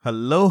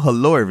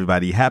Hello,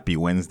 everybody. Happy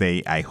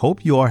Wednesday. I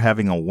hope you are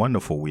having a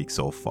wonderful week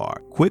so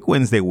far. Quick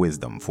Wednesday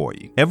wisdom for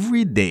you.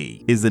 Every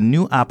day is a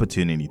new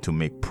opportunity to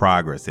make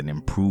progress and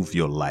improve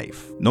your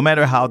life. No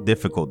matter how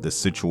difficult the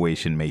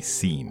situation may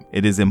seem,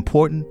 it is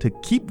important to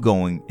keep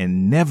going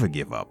and never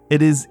give up.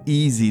 It is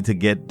easy to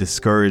get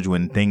discouraged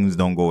when things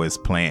don't go as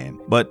planned,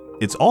 but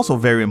it's also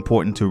very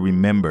important to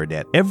remember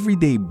that every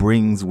day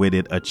brings with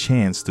it a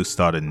chance to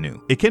start anew.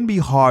 It can be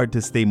hard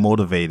to stay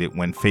motivated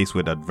when faced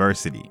with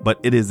adversity, but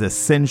it is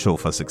essential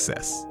for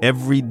success.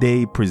 Every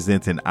day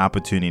presents an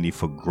opportunity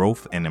for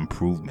growth and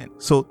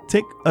improvement. So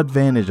take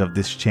advantage of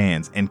this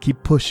chance and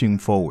keep pushing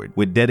forward.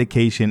 With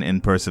dedication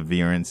and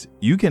perseverance,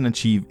 you can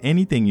achieve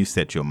anything you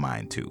set your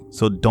mind to.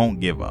 So don't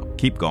give up.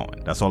 Keep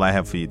going. That's all I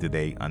have for you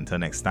today. Until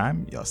next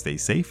time, y'all stay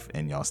safe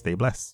and y'all stay blessed.